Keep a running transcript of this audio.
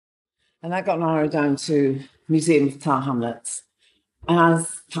And that got narrowed down to Museum of Tower Hamlets.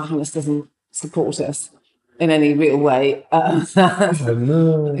 As Tower Hamlets doesn't support us in any real way.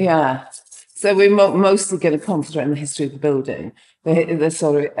 No. Yeah. So we're mostly going to concentrate on the history of the building, the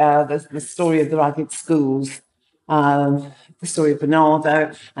story of the ragged schools, the story of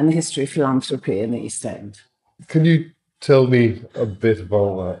Barnardo, and the history of philanthropy in the East End. Can you tell me a bit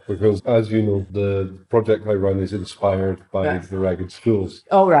about that? Because, as you know, the project I run is inspired by the ragged schools.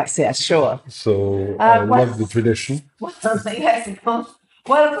 Oh, right, yes, sure. So I love the tradition. Yes, of course.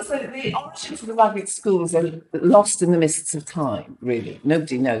 Well, so the origins of the ragged schools are lost in the mists of time, really.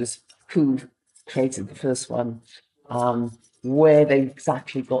 Nobody knows who created the first one, where they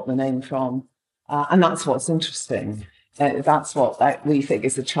exactly got the name from. And that's what's interesting. That's what we think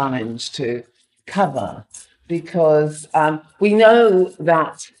is a challenge to cover, because we know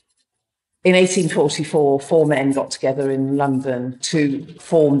that in 1844, 4 men got together in London to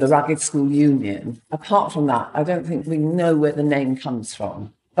form the Ragged School Union. Apart from that, I don't think we know where the name comes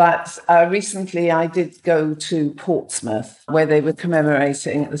from. But recently I did go to Portsmouth, where they were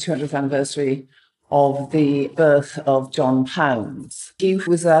commemorating the 200th anniversary of the birth of John Pounds. He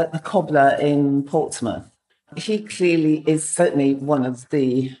was a cobbler in Portsmouth. He clearly is certainly one of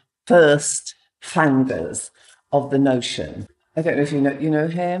the first founders of the notion. I don't know if you know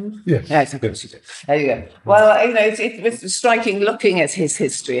him? Yes. Of course you do. There you go. Well, it was striking looking at his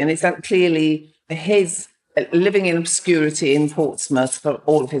history, and it's clearly his living in obscurity in Portsmouth for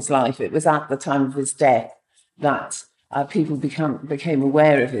all of his life. It was at the time of his death that people became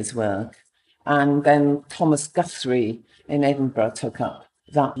aware of his work. And then Thomas Guthrie in Edinburgh took up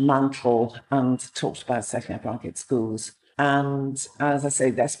that mantle and talked about setting up ragged schools. And as I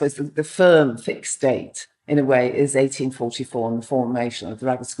say, I suppose the firm fixed date, in a way, is 1844 and the formation of the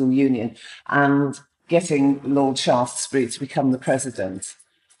Ragged School Union and getting Lord Shaftesbury to become the president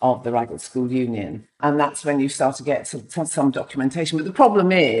of the Ragged School Union. And that's when you start to get some documentation. But the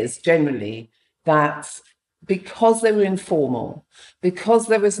problem is, generally, that because they were informal, because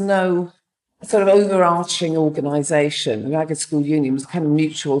there was no sort of overarching organisation, the Ragged School Union was a kind of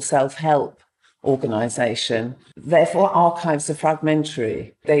mutual self-help organisation. Therefore, archives are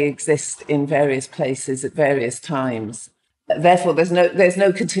fragmentary. They exist in various places at various times. Therefore, there's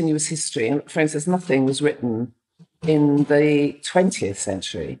no continuous history. For instance, nothing was written in the 20th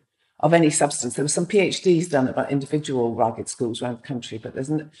century of any substance. There were some PhDs done about individual ragged schools around the country, but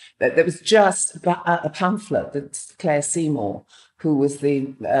there was just a pamphlet that Claire Seymour, who was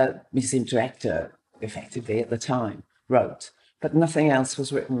the museum director, effectively at the time, wrote. But nothing else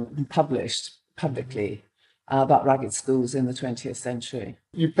was written and published publicly about ragged schools in the 20th century.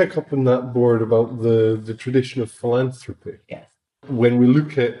 You pick up on that board about the tradition of philanthropy. Yes. When we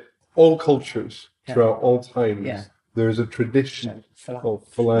look at all cultures throughout all times, there's a tradition of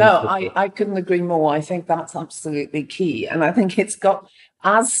philanthropy. No, I couldn't agree more. I think that's absolutely key. And I think it's got,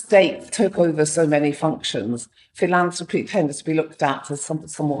 as state took over so many functions, philanthropy tended to be looked at as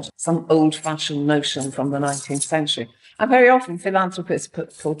some old-fashioned notion from the 19th century. And very often philanthropists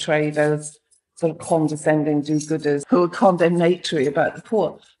portrayed as sort of condescending do-gooders who are condemnatory about the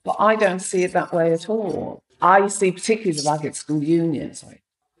poor. But I don't see it that way at all. I see particularly the Ragged School Union,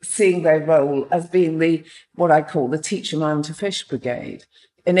 seeing their role as being what I call the teach a man to fish brigade,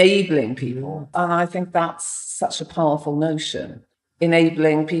 enabling people. And I think that's such a powerful notion,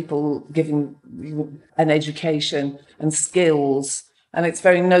 enabling people, giving an education and skills. And it's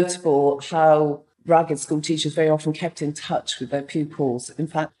very notable how ragged school teachers very often kept in touch with their pupils. In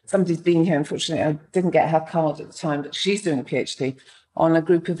fact, somebody's been here, unfortunately, I didn't get her card at the time, but she's doing a PhD on a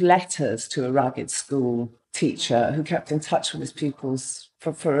group of letters to a ragged school teacher who kept in touch with his pupils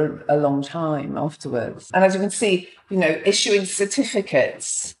for a long time afterwards. And as you can see, issuing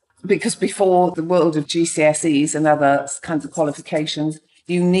certificates, because before the world of GCSEs and other kinds of qualifications,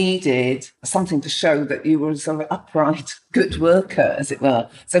 you needed something to show that you were a sort of upright, good worker, as it were.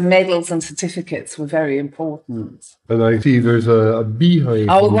 So medals and certificates were very important. And I see there's a beehive.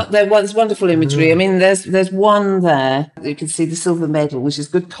 Oh, there was wonderful imagery. Yeah. I mean, there's one there. You can see the silver medal, which is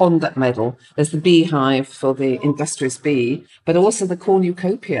good conduct medal. There's the beehive for the industrious bee, but also the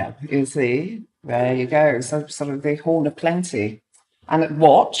cornucopia, you see. There you go. So sort of the horn of plenty. And a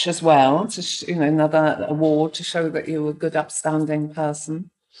watch as well, another award to show that you were a good, upstanding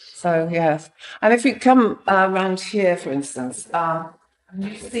person. So, yes. And if you come around here, for instance,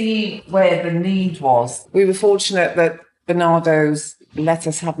 you see where the need was. We were fortunate that Barnardo's let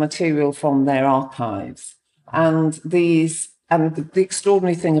us have material from their archives. And the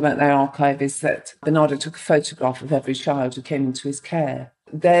extraordinary thing about their archive is that Barnardo took a photograph of every child who came into his care.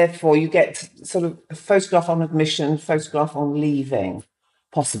 Therefore, you get sort of a photograph on admission, photograph on leaving.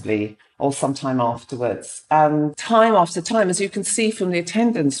 possibly, or sometime afterwards. And time after time, as you can see from the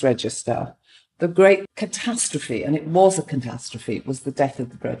attendance register, the great catastrophe, and it was a catastrophe, was the death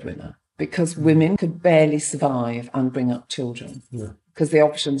of the breadwinner, because women could barely survive and bring up children. Because the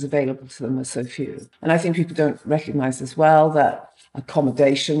options available to them are so few. And I think people don't recognise as well that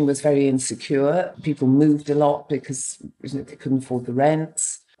accommodation was very insecure. People moved a lot because they couldn't afford the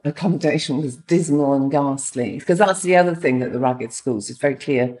rents. Accommodation was dismal and ghastly. Because that's the other thing that the ragged schools, it's very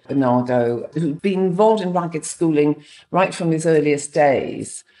clear, Barnardo, who'd been involved in ragged schooling right from his earliest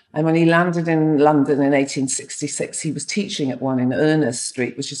days. And when he landed in London in 1866, he was teaching at one in Ernest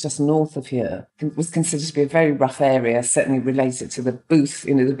Street, which is just north of here. It was considered to be a very rough area, certainly related to the Booth,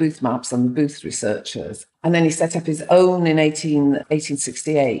 the Booth maps and the Booth researchers. And then he set up his own in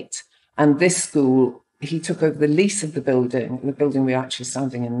 1868. And this school, he took over the lease of the building we're actually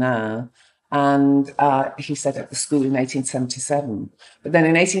standing in now. And he set up the school in 1877. But then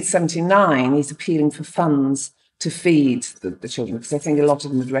in 1879, he's appealing for funds to feed the children, because I think a lot of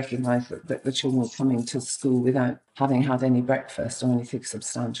them would recognise that the children were coming to school without having had any breakfast or anything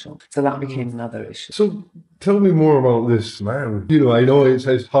substantial. So that became another issue. So tell me more about this man. I know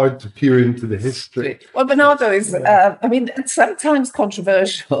it's hard to peer into the history. Well, Barnardo is, sometimes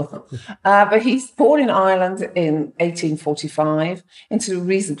controversial, but he's born in Ireland in 1845 into a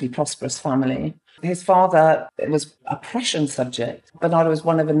reasonably prosperous family. His father was a Prussian subject. Barnardo was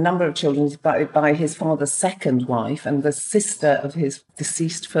one of a number of children by his father's second wife and the sister of his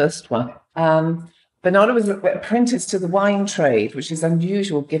deceased first wife. Barnardo was apprenticed to the wine trade, which is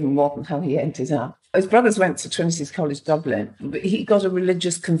unusual given how he ended up. His brothers went to Trinity College Dublin, but he got a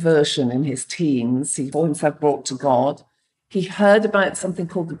religious conversion in his teens. He saw himself brought to God. He heard about something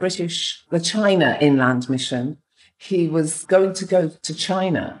called the China Inland Mission. He was going to go to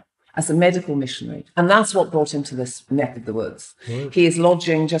China as a medical missionary. And that's what brought him to this neck of the woods. Right. He is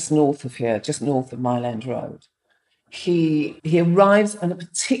lodging just north of here, just north of Mile End Road. He arrives in a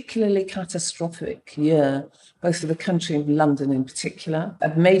particularly catastrophic year, both for the country and London in particular. A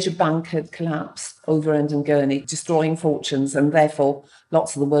major bank had collapsed, Overend and Gurney, destroying fortunes, and therefore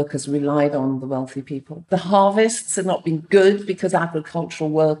lots of the workers relied on the wealthy people. The harvests had not been good because agricultural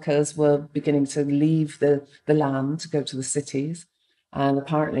workers were beginning to leave the land to go to the cities. And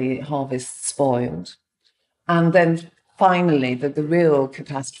apparently harvests spoiled. And then finally, the real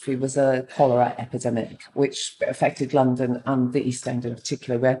catastrophe was a cholera epidemic, which affected London and the East End in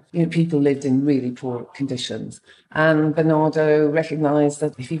particular, where people lived in really poor conditions. And Barnardo recognised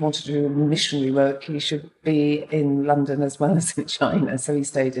that if he wanted to do missionary work, he should be in London as well as in China. So he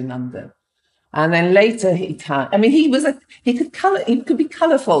stayed in London. And then later he could be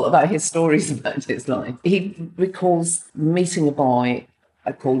colourful about his stories about his life. He recalls meeting a boy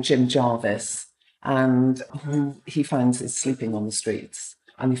called Jim Jarvis, and who he finds is sleeping on the streets.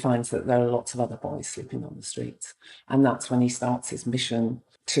 And he finds that there are lots of other boys sleeping on the streets. And that's when he starts his mission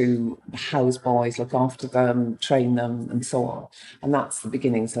to house boys, look after them, train them, and so on. And that's the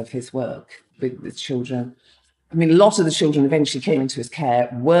beginnings of his work with the children. I mean, a lot of the children eventually came into his care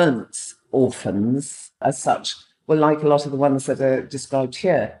weren't orphans as such, were like a lot of the ones that are described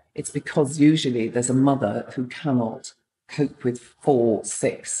here. It's because usually there's a mother who cannot cope with 4,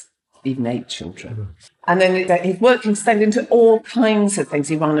 6, even 8 children. And then his work extended into all kinds of things.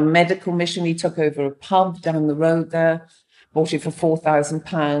 He ran a medical mission. He took over a pub down the road there, bought it for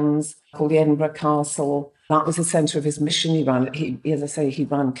 £4,000, called the Edinburgh Castle. That was the centre of his mission. He ran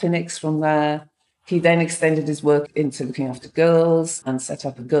clinics from there. He then extended his work into looking after girls and set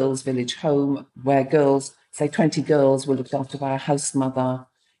up a girls' village home where girls, say 20 girls, were looked after by a house mother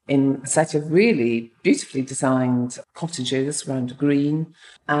in a set of really beautifully designed cottages around a green.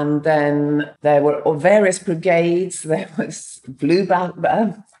 And then there were various brigades. There was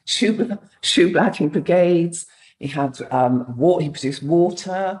shoe blacking brigades. He had he produced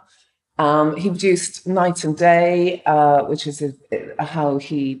water. He produced Night and Day, which is how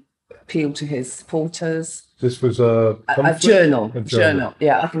he appealed to his supporters. This was a journal.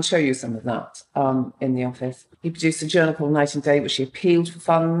 Yeah, I can show you some of that in the office. He produced a journal called Night and Day, which he appealed for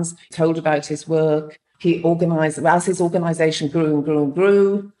funds, told about his work. He organised, as his organisation grew and grew and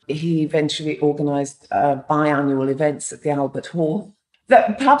grew, he eventually organised biannual events at the Albert Hall.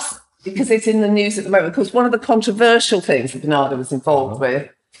 That perhaps, because it's in the news at the moment, because one of the controversial things that Barnardo was involved with,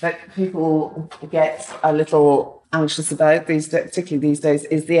 that people get a little anxious about, particularly these days,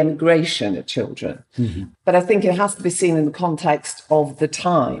 is the emigration of children. Mm-hmm. But I think it has to be seen in the context of the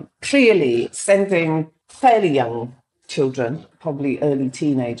time. Clearly, sending fairly young children, probably early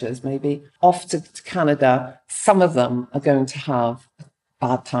teenagers maybe, off to Canada, some of them are going to have a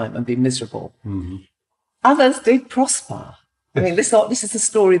bad time and be miserable. Mm-hmm. Others did prosper. I mean, this is a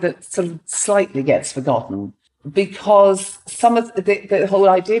story that sort of slightly gets forgotten because some of the whole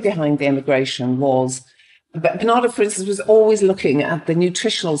idea behind the emigration was, but Barnardo, for instance, was always looking at the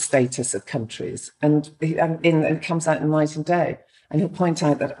nutritional status of countries, and it comes out in Night and Day, and he'll point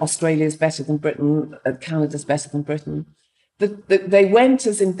out that Australia is better than Britain, Canada's better than Britain. They went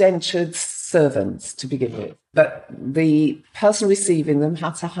as indentured servants to begin with, but the person receiving them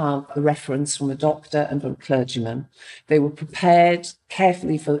had to have a reference from a doctor and from a clergyman. They were prepared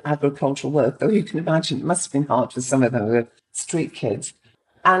carefully for agricultural work, though you can imagine it must have been hard for some of them, the street kids.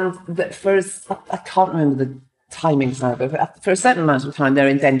 And that I can't remember the timings now, but for a certain amount of time, they're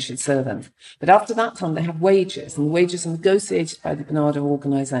indentured servants. But after that time, they have wages, and the wages are negotiated by the Barnardo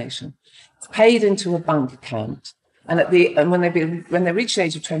organisation. It's paid into a bank account. And when they reach the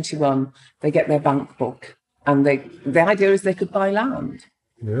age of 21, they get their bank book, and the idea is they could buy land.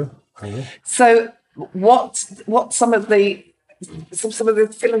 Yeah. So what some of the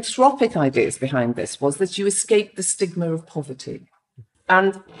philanthropic ideas behind this was that you escape the stigma of poverty.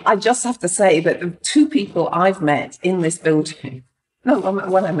 And I just have to say that the two people I've met in this building,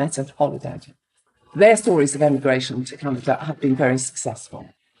 when I met at holiday, their stories of emigration to Canada have been very successful.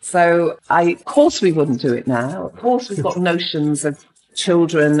 So, of course, we wouldn't do it now. Of course, we've got notions of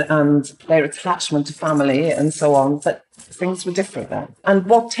children and their attachment to family and so on, but things were different then. And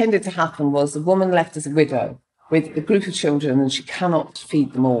what tended to happen was a woman left as a widow with a group of children, and she cannot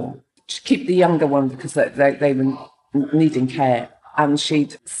feed them all. She'd keep the younger one because they were needing care, and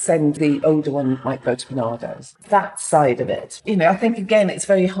she'd send the older one, might go to Barnardo's. That side of it. I think, again, it's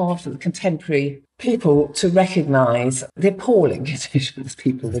very hard for the contemporary people to recognise the appalling conditions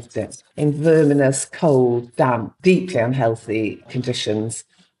people lived in verminous, cold, damp, deeply unhealthy conditions.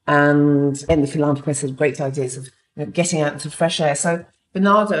 And the philanthropists had great ideas of getting out into fresh air. So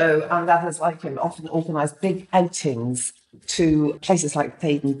Barnardo and others like him often organised big outings to places like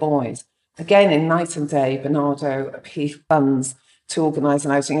Thaden Boys. Again, in Night and Day, Barnardo appealed funds to organise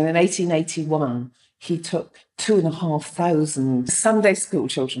an outing. And in 1881, he took 2,500 Sunday school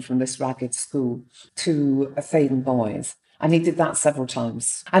children from this ragged school to Thaden Boys. And he did that several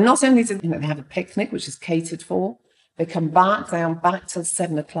times. And not only did they have a picnic, which is catered for, they come back, they are back till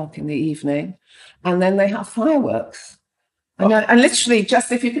 7 o'clock in the evening, and then they have fireworks. And literally,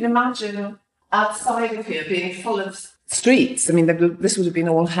 just if you can imagine outside of here being full of streets, I mean, this would have been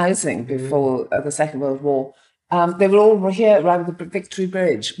all housing before the Second World War. They were all here around the Victory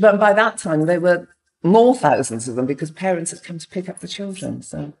Bridge. But by that time, there were more thousands of them because parents had come to pick up the children.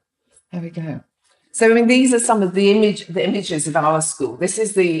 So there we go. So, I mean, these are some of the images of our school. This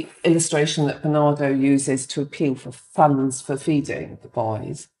is the illustration that Barnardo uses to appeal for funds for feeding the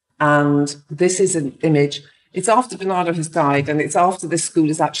boys. And this is an image. It's after Barnardo has died, and it's after this school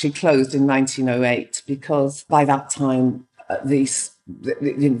is actually closed in 1908, because by that time, the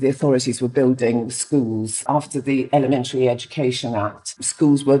authorities were building schools. After the Elementary Education Act,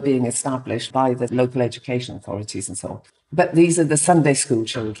 schools were being established by the local education authorities and so on. But these are the Sunday school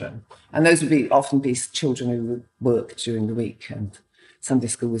children, and those would often be children who would work during the week, and Sunday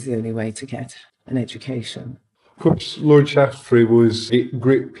school was the only way to get an education. Of course, Lord Shaftesbury was a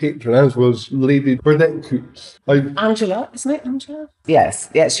great patron, as was Lady Burdett Coots. Angela, isn't it Angela? Yes.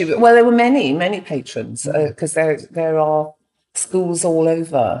 Well, there were many patrons, because there are schools all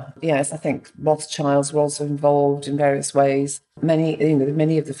over. Yes, I think Rothschilds were also involved in various ways. Many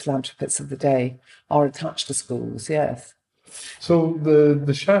of the philanthropists of the day are attached to schools, yes. So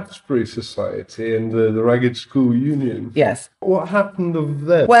the Shaftesbury Society and the Ragged School Union. Yes. What happened of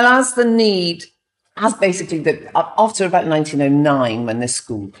them? Well, after about 1909, when this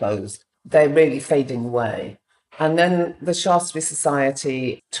school closed, they're really fading away. And then the Shaftesbury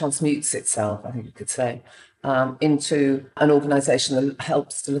Society transmutes itself, I think you could say, into an organisation that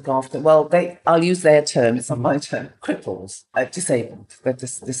helps to look after, I'll use their term, it's not my term, cripples, disabled, the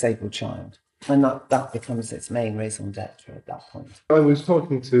disabled child. And that becomes its main raison d'etre at that point. I was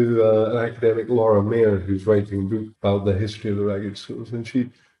talking to an academic, Laura Mayer, who's writing a book about the history of the ragged schools, and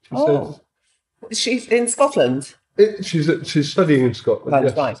she says... She's in Scotland? She's studying in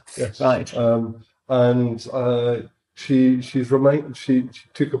Scotland, yes. Right. And she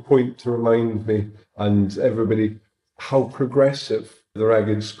took a point to remind me and everybody how progressive the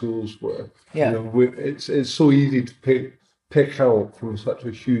ragged schools were. Yeah. It's so easy to pick out from such a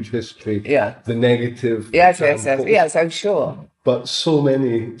huge history the negative. Yes, I'm sure. But so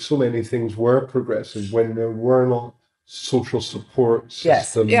many things were progressive when there were not social support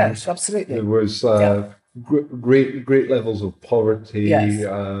systems. Yes, absolutely. There was great levels of poverty. Yes.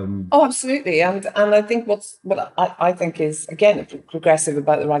 Absolutely. And I think what I think is, again, progressive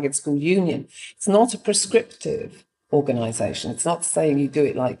about the Ragged School Union, it's not a prescriptive organisation. It's not saying you do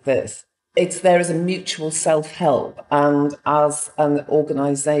it like this. It's there as a mutual self-help and as an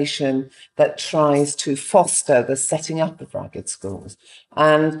organisation that tries to foster the setting up of ragged schools.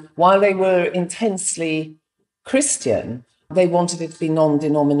 And while they were intensely Christian, they wanted it to be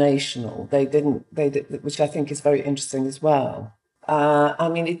non-denominational. They didn't, which I think is very interesting as well. I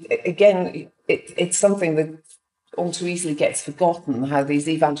mean, it's something that all too easily gets forgotten, how these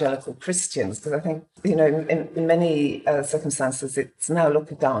evangelical Christians, because I think, in many circumstances, it's now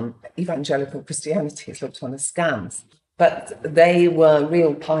looked down, evangelical Christianity is looked on askance. But they were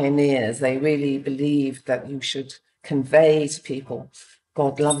real pioneers. They really believed that you should convey to people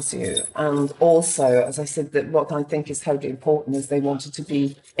God loves you. And also, as I said, that what I think is totally important is they wanted to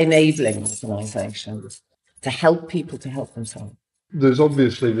be enabling organisations to help people to help themselves. There's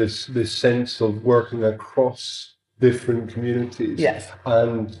obviously this sense of working across different communities, yes,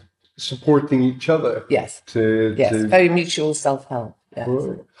 and supporting each other. Yes, very mutual self-help. Yes.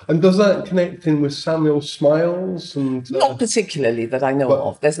 Right. And does that connect in with Samuel Smiles? Not particularly that I know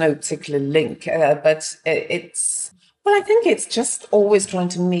of. There's no particular link, but well, I think it's just always trying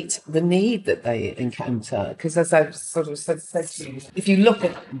to meet the need that they encounter. Because as I've sort of said to you, if you look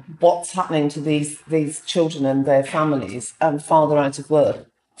at what's happening to these children and their families, father out of work,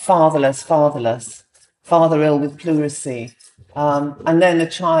 fatherless, father ill with pleurisy, and then a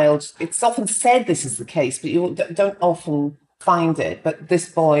child, it's often said this is the case, but you don't often find it. But this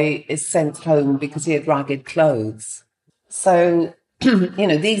boy is sent home because he had ragged clothes. So,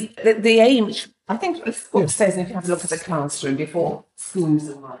 the aim... I think what it says, if you have a look at the classroom before schools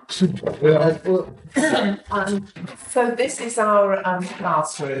and like. So this is our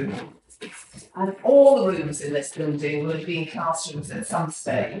classroom, and all the rooms in this building will have been classrooms at some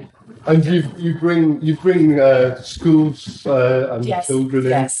stage. And you bring schools and children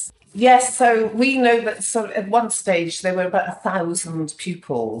in. Yes. So we know that at one stage there were about 1,000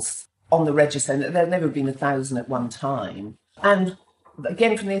 pupils on the register. There had never been 1,000 at one time, and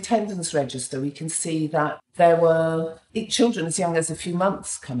again, from the attendance register, we can see that there were children as young as a few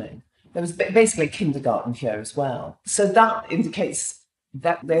months coming. There was basically kindergarten here as well. So that indicates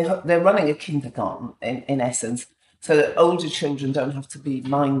that they're running a kindergarten in essence, so that older children don't have to be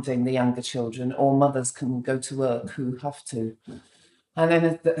minding the younger children, or mothers can go to work who have to. And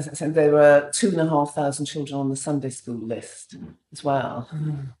then, as I said, there were 2,500 children on the Sunday school list as well.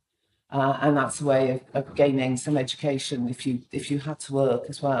 And that's a way of gaining some education if you had to work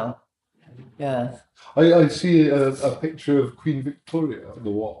as well. Yeah. I see a picture of Queen Victoria on the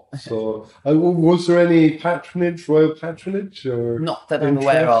wall. So, was there any royal patronage, or not that I'm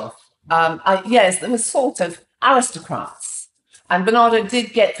aware of? Yes, there was sort of aristocrats, and Barnardo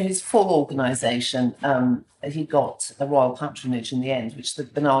did get for his full organisation. He got a royal patronage in the end, which the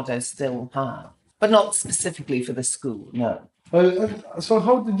Barnardos still have, but not specifically for the school. No. So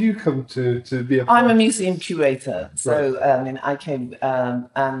how did you come to be a... I'm a museum curator, so right. I came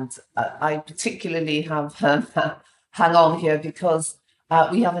and I particularly have hang on here because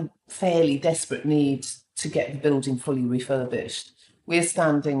we have a fairly desperate need to get the building fully refurbished. We're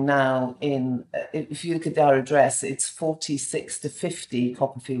standing now in, if you look at our address, it's 46 to 50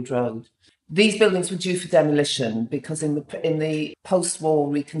 Copperfield Road. These buildings were due for demolition because in the post-war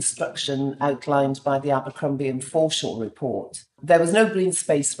reconstruction outlined by the Abercrombie and Forshaw report, there was no green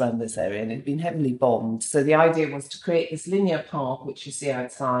space around this area and it had been heavily bombed. So the idea was to create this linear park, which you see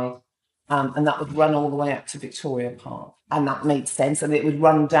outside, and that would run all the way up to Victoria Park. And that made sense, and it would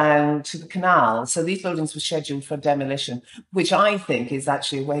run down to the canal. So these buildings were scheduled for demolition, which I think is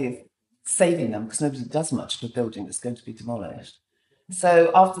actually a way of saving them because nobody does much to a building that's going to be demolished.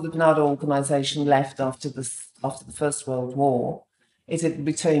 So after the Barnardo organisation left after the First World War, it had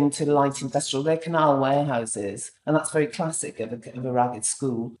returned to light industrial. They're canal warehouses, and that's very classic of a ragged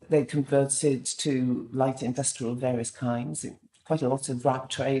school. They converted to light industrial of various kinds, quite a lot of rag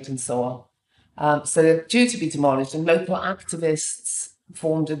trade and so on. So they're due to be demolished, and local activists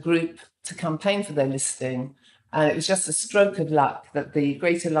formed a group to campaign for their listing. And it was just a stroke of luck that the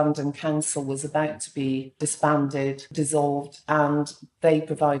Greater London Council was about to be disbanded, dissolved, and they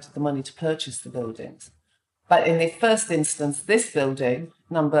provided the money to purchase the buildings. But in the first instance, this building,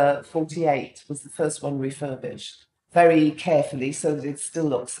 number 48, was the first one refurbished very carefully so that it still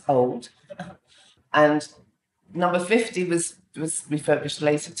looks old. And number 50 was refurbished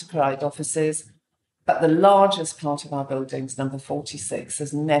later to provide offices. But the largest part of our buildings, number 46,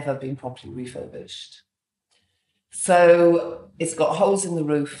 has never been properly refurbished. So it's got holes in the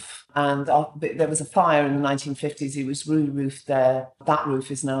roof, and there was a fire in the 1950s. It was re-roofed there. That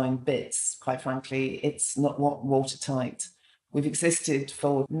roof is now in bits. Quite frankly, it's not watertight. We've existed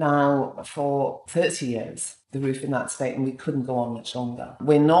for 30 years. the roof in that state, and we couldn't go on much longer.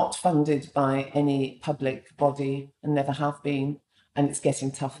 We're not funded by any public body and never have been, and it's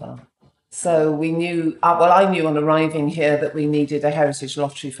getting tougher. So we knew, I knew on arriving here that we needed a Heritage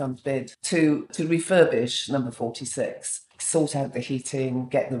Lottery Fund bid to refurbish number 46, sort out the heating,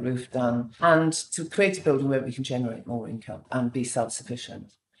 get the roof done, and to create a building where we can generate more income and be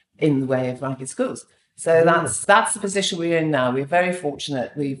self-sufficient in the way of ragged schools. So that's the position we're in now. We're very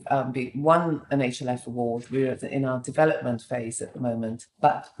fortunate. We've won an HLF award. We're in our development phase at the moment,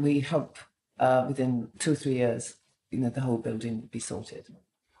 but we hope within 2 or 3 years, the whole building will be sorted.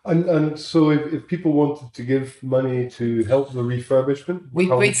 And so if people wanted to give money to help the refurbishment,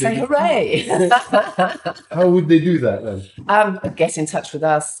 we'd say hooray. How would they do that then? Get in touch with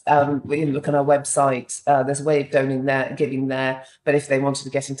us. We look on our website. There's a way of giving there. But if they wanted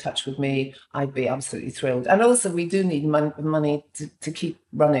to get in touch with me, I'd be absolutely thrilled. And also, we do need money to keep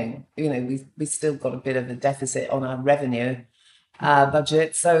running. We still got a bit of a deficit on our revenue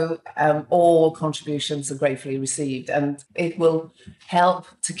budget, so all contributions are gratefully received, and it will help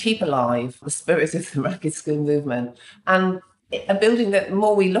to keep alive the spirit of the ragged school movement. And a building that, the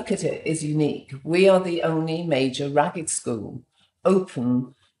more we look at it, is unique. We are the only major ragged school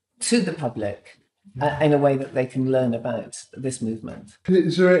open to the public in a way that they can learn about this movement.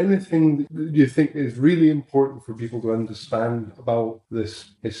 Is there anything that you think is really important for people to understand about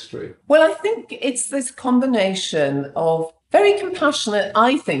this history? Well, I think it's this combination of very compassionate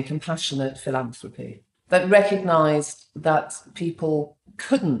philanthropy that recognised that people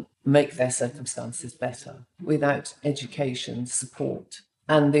couldn't make their circumstances better without education, support,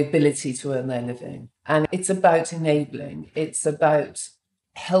 and the ability to earn their living. And it's about enabling. It's about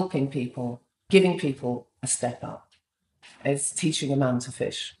helping people, giving people a step up. It's teaching a man to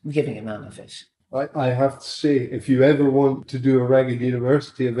fish, giving a man a fish. I have to say, if you ever want to do a Ragged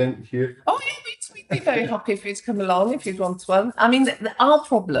University event here... Oh, yeah, we'd be very happy for you to come along if you'd want one. I mean, our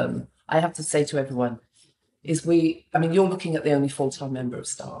problem, I have to say to everyone, is you're looking at the only full-time member of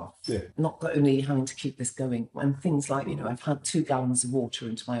staff, not only having to keep this going. And things like, I've had 2 gallons of water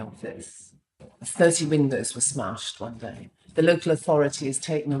into my office. 30 windows were smashed one day. The local authority has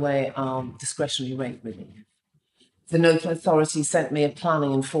taken away our discretionary rate relief. The local authority sent me a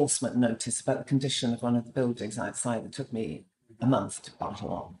planning enforcement notice about the condition of one of the buildings outside that took me a month to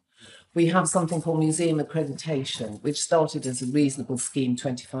battle on. We have something called museum accreditation, which started as a reasonable scheme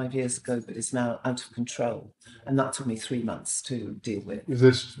 25 years ago, but is now out of control. And that took me 3 months to deal with. Is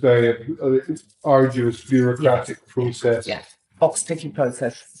this very arduous bureaucratic process? Yes. Box ticking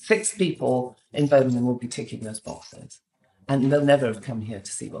process. 6 people in Birmingham will be ticking those boxes. And they'll never have come here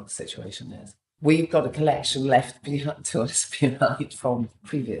to see what the situation is. We've got a collection left to us behind from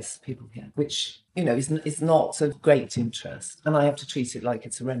previous people here, which, is not of great interest. And I have to treat it like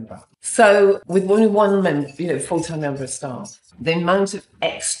it's a Rembrandt. So with only one full-time member of staff, the amount of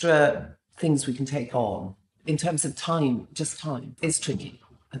extra things we can take on in terms of time, just time, is tricky.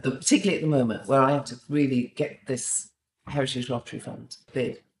 Particularly at the moment where I have to really get this Heritage Lottery Fund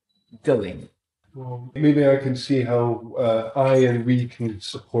bid going. Well, maybe I can see how we can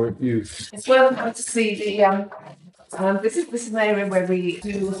support you. It's well nice to see the. This is an area where we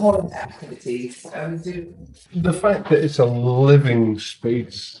do holiday activities. The fact that it's a living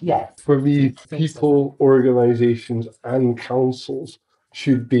space. Yeah. For me, people, organisations, and councils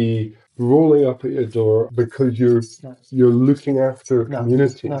should be rolling up at your door because you're looking after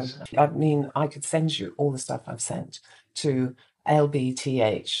communities. No. I mean, I could send you all the stuff I've sent to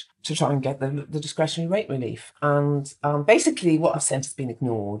LBTH to try and get the discretionary rate relief. And basically what I've sent has been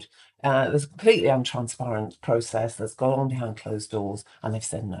ignored. There's a completely untransparent process that's gone on behind closed doors, and they've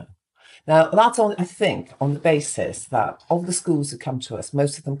said no. Now, that's on the basis that of the schools that come to us,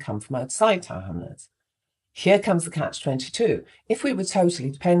 most of them come from outside Tower Hamlets. Here comes the catch-22. If we were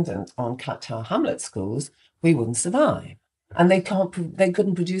totally dependent on Tower Hamlet schools, we wouldn't survive. And they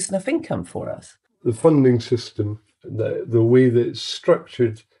couldn't produce enough income for us. The funding system, the way that it's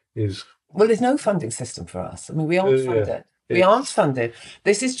structured is... Well, there's no funding system for us. I mean, we aren't funded. We aren't funded.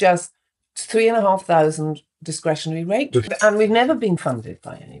 This is just 3,500 discretionary rate, and we've never been funded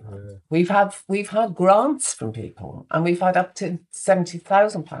by anyone. We've had grants from people, and we've had up to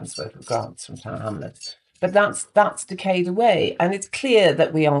 £70,000 worth of grants from Tower Hamlets. But that's decayed away, and it's clear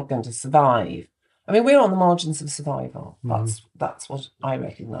that we aren't going to survive. I mean, we're on the margins of survival. That's what I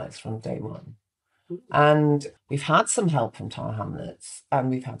recognise from day one. And we've had some help from Tower Hamlets, and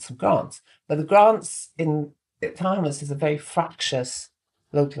we've had some grants. But the grants in Tower Hamlets is a very fractious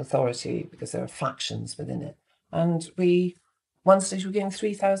local authority because there are factions within it. And one stage we're getting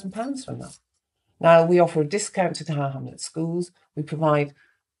 £3,000 from that. Now, we offer a discount to Tower Hamlets schools. We provide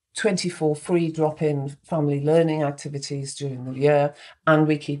 24 free drop-in family learning activities during the year, and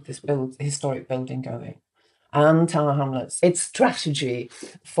we keep this historic building going. And Tower Hamlets, its strategy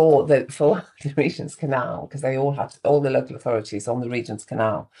for the Regent's Canal, because they all the local authorities on the Regent's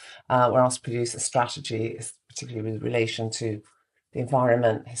Canal were asked to produce a strategy, particularly with relation to the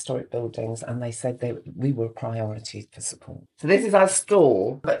environment, historic buildings, and they said we were a priority for support. So this is our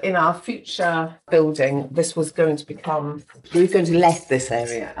store, but in our future building, we were going to let this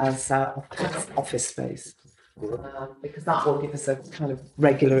area as office space. Because that will give us a kind of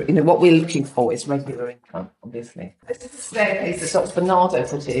regular, what we're looking for is regular income, obviously. This is the staircase that Dr Barnardo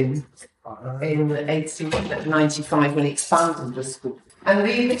put in 1895 when he expanded the school. And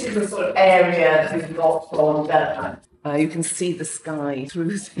this is the sort of area that we've got from development. You can see the sky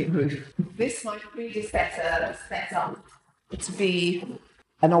through the roof. This, my predecessor, set up to be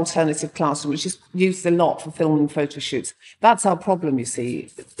an alternative classroom, which is used a lot for film and photo shoots. That's our problem, you see.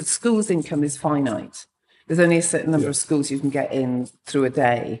 The school's income is finite. There's only a certain number of schools you can get in through a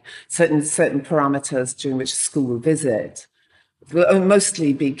day, certain parameters during which a school will visit. It will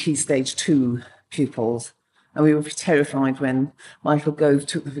mostly be Key Stage 2 pupils, and we were terrified when Michael Gove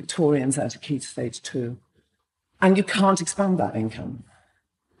took the Victorians out of Key Stage 2. And you can't expand that income.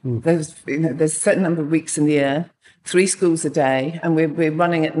 There's a certain number of weeks in the year, 3 schools a day, and we're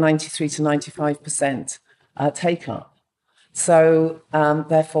running at 93 to 95% take-up. So,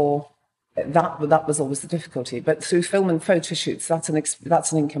 therefore, that was always the difficulty. But through film and photo shoots, that's an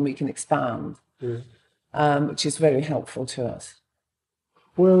income we can expand, which is very helpful to us.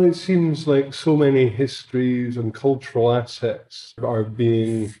 Well, it seems like so many histories and cultural assets are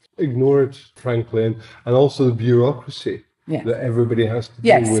being ignored, frankly, and also the bureaucracy that everybody has to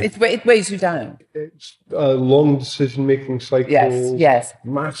deal with. Yes, it weighs you down. It's long decision-making cycles,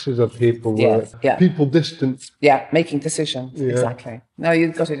 masses of paperwork, people distant. Yeah, making decisions, exactly. No,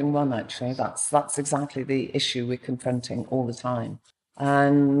 you've got it in one, actually. That's exactly the issue we're confronting all the time.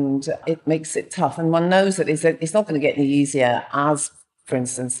 And it makes it tough. And one knows that it's not going to get any easier as, for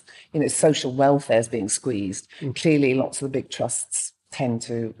instance, social welfare is being squeezed. Clearly, lots of the big trusts tend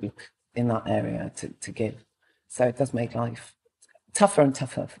to look in that area to give. So it does make life tougher and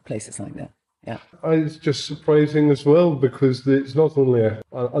tougher for places like that. Yeah. It's just surprising as well, because it's not only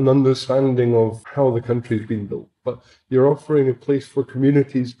an understanding of how the country's been built, but you're offering a place for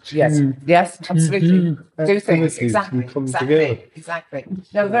communities to absolutely do things and come together. Exactly.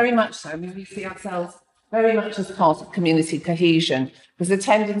 No, very much so. I mean, we see ourselves very much as part of community cohesion. There's a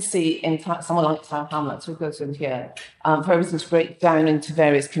tendency in somewhere like Tower Hamlets, we'll go to here, for everything to break down into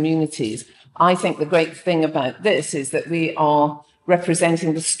various communities. I think the great thing about this is that we are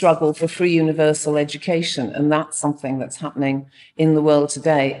representing the struggle for free universal education, and that's something that's happening in the world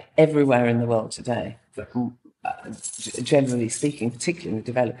today, everywhere in the world today, generally speaking, particularly in the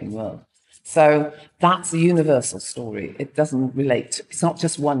developing world. So that's a universal story. It doesn't relate it's not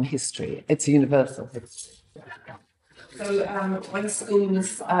just one history, it's a universal history. So when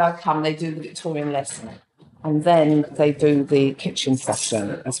schools come, they do the Victorian lesson. And then they do the kitchen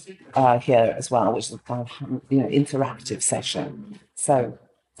session here as well, which is a kind of interactive session. So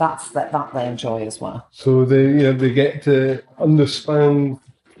that they enjoy as well. So they get to understand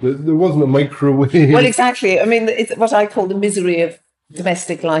that there wasn't a microwave. Well, exactly. I mean, it's what I call the misery of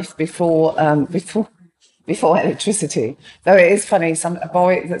domestic life before electricity. Though it is funny, some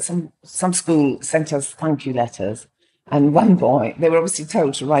school sent us thank you letters, and one boy, they were obviously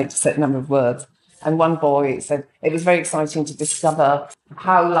told to write a certain number of words. And one boy said it was very exciting to discover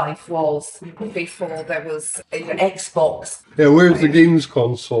how life was before there was an Xbox. Yeah, where's the games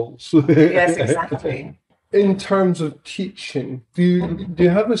consoles? Yes, exactly. In terms of teaching, do you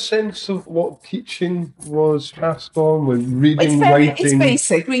have a sense of what teaching was passed on with reading, writing? It's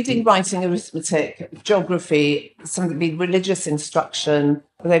basic, reading, writing, arithmetic, geography, some religious instruction.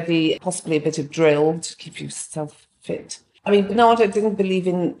 There'd be possibly a bit of drill to keep yourself fit. I mean, Barnardo didn't believe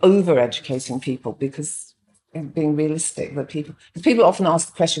in over-educating people because, being realistic, that people often ask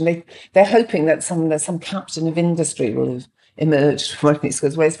the question, they're hoping that some captain of industry will have emerged from these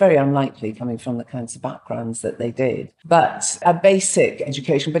schools, where it's very unlikely coming from the kinds of backgrounds that they did. But a basic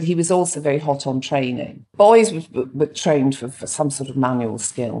education, but he was also very hot on training. Boys were trained for some sort of manual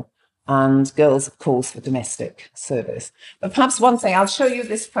skill, and girls, of course, for domestic service. But perhaps one thing, I'll show you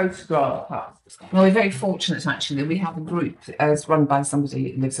this photograph. Well, we're very fortunate, actually. We have a group as run by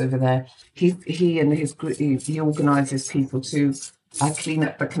somebody who lives over there. He and his group, he organises people to clean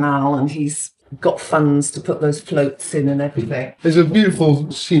up the canal, and he's got funds to put those floats in and everything. It's a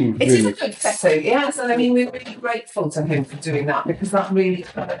beautiful scene. It is a good setting, yes. And I mean, we're really grateful to him for doing that, because that really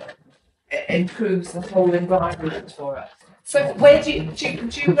improves the whole environment for us. So where do you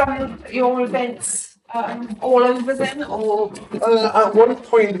run your events all over then, or? At one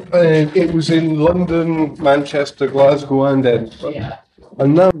point, it was in London, Manchester, Glasgow, and Edinburgh. Yeah.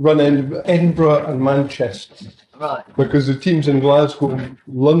 And now run Edinburgh and Manchester. Right. Because the teams in Glasgow and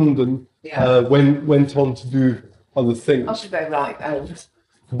London went on to do other things. Oh, should they? Right. Oh.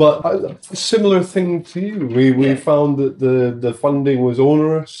 But a similar thing to you. We found that the funding was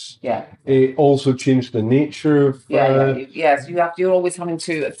onerous. Yeah. It also changed the nature of. Yes, you're always having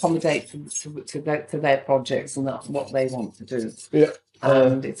to accommodate to their projects and that's what they want to do. Yeah.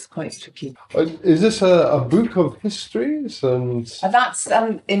 And it's quite tricky. Is this a book of histories and that's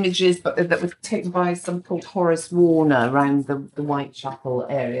images, but that were taken by someone called Horace Warner around the Whitechapel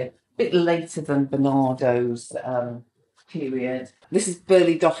area, a bit later than Barnardo's period. This is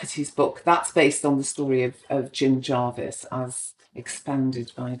Burley Doherty's book. That's based on the story of Jim Jarvis as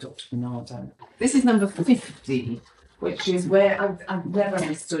expanded by Dr Barnardo. This is number 50, which is where I've never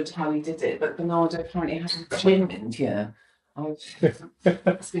understood how he did it, but Barnardo apparently had a gym in here.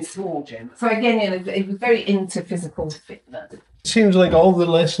 It's been small gym. So again, he was very into physical fitness. It seems like all the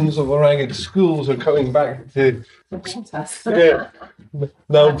lessons of the ragged schools are coming back to. Yeah.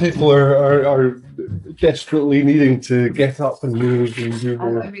 Now people are desperately needing to get up and move and do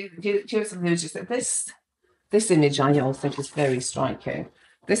more. This image I all think is very striking.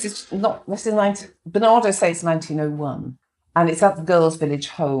 Barnardo says 1901, and it's at the girls' village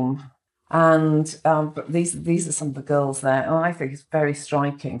home. And but these are some of the girls there, and I think it's very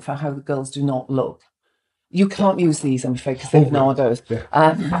striking for how the girls do not look. You can't use these, I'm afraid, because they're Barnardo's.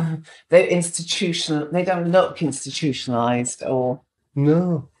 Yeah. They're institutional. They don't look institutionalized, or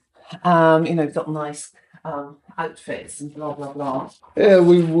got nice outfits and blah blah blah. Yeah,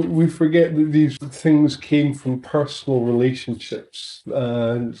 we forget that these things came from personal relationships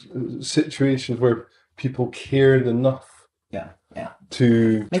and situations where people cared enough.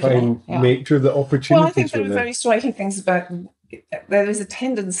 To try and make sure that opportunities. Well, I think there are very striking things about. There is a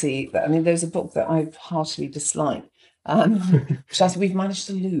tendency that there's a book that I've heartily disliked, which we've managed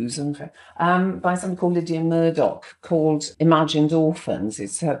to lose, by someone called Lydia Murdoch, called Imagined Orphans.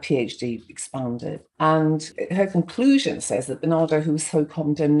 It's her PhD expanded, and her conclusion says that Barnardo, who was so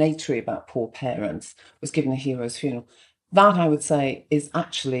condemnatory about poor parents, was given a hero's funeral. That, I would say, is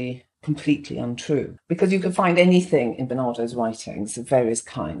actually completely untrue, because you can find anything in Barnardo's writings of various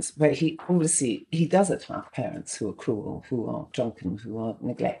kinds where he does attack parents who are cruel, who are drunken, who are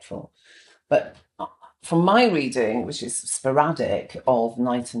neglectful. But from my reading, which is sporadic, of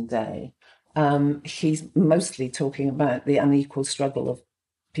Night and Day, he's mostly talking about the unequal struggle of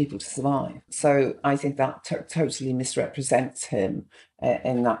people to survive. So I think that totally misrepresents him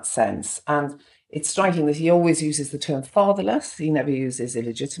in that sense. And it's striking that he always uses the term fatherless. He never uses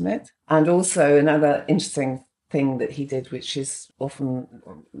illegitimate. And also another interesting thing that he did, which is often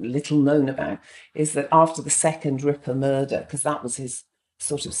little known about, is that after the second Ripper murder, because that was his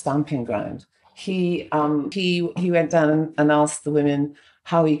sort of stamping ground, he went down and asked the women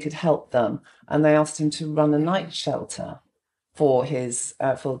how he could help them, and they asked him to run a night shelter for his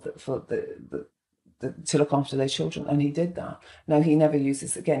to look after their children, and he did that. Now he never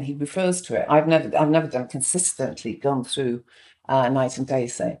uses again. He refers to it. I've never done consistently gone through Night and Day,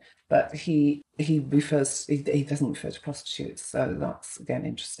 say, but he refers. He doesn't refer to prostitutes, so that's again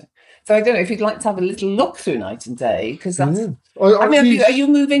interesting. So I don't know if you'd like to have a little look through Night and Day, because that's. Yeah. Are you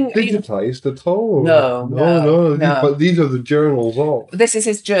moving? Digitized at all? No. But these are the journals of. This is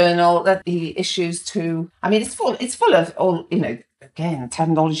his journal that he issues to. It's full of all Again,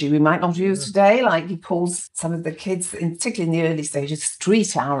 terminology we might not use today, like he calls some of the kids, particularly in the early stages,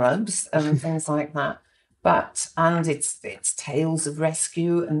 street Arabs and things like that. And it's tales of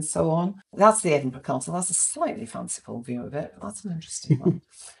rescue and so on. That's the Edinburgh Castle. That's a slightly fanciful view of it, but that's an interesting one.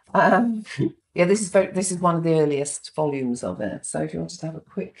 This is one of the earliest volumes of it. So if you wanted to have a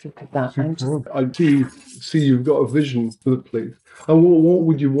quick look at that, I see you've got a vision for the place. And what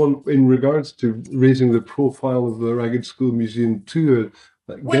would you want in regards to raising the profile of the Ragged School Museum to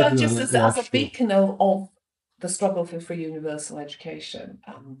just as a beacon of the struggle for free universal education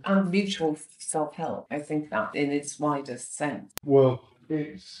and mutual self-help. I think that in its widest sense. Well,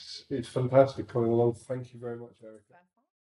 it's fantastic coming along. Thank you very much, Erica.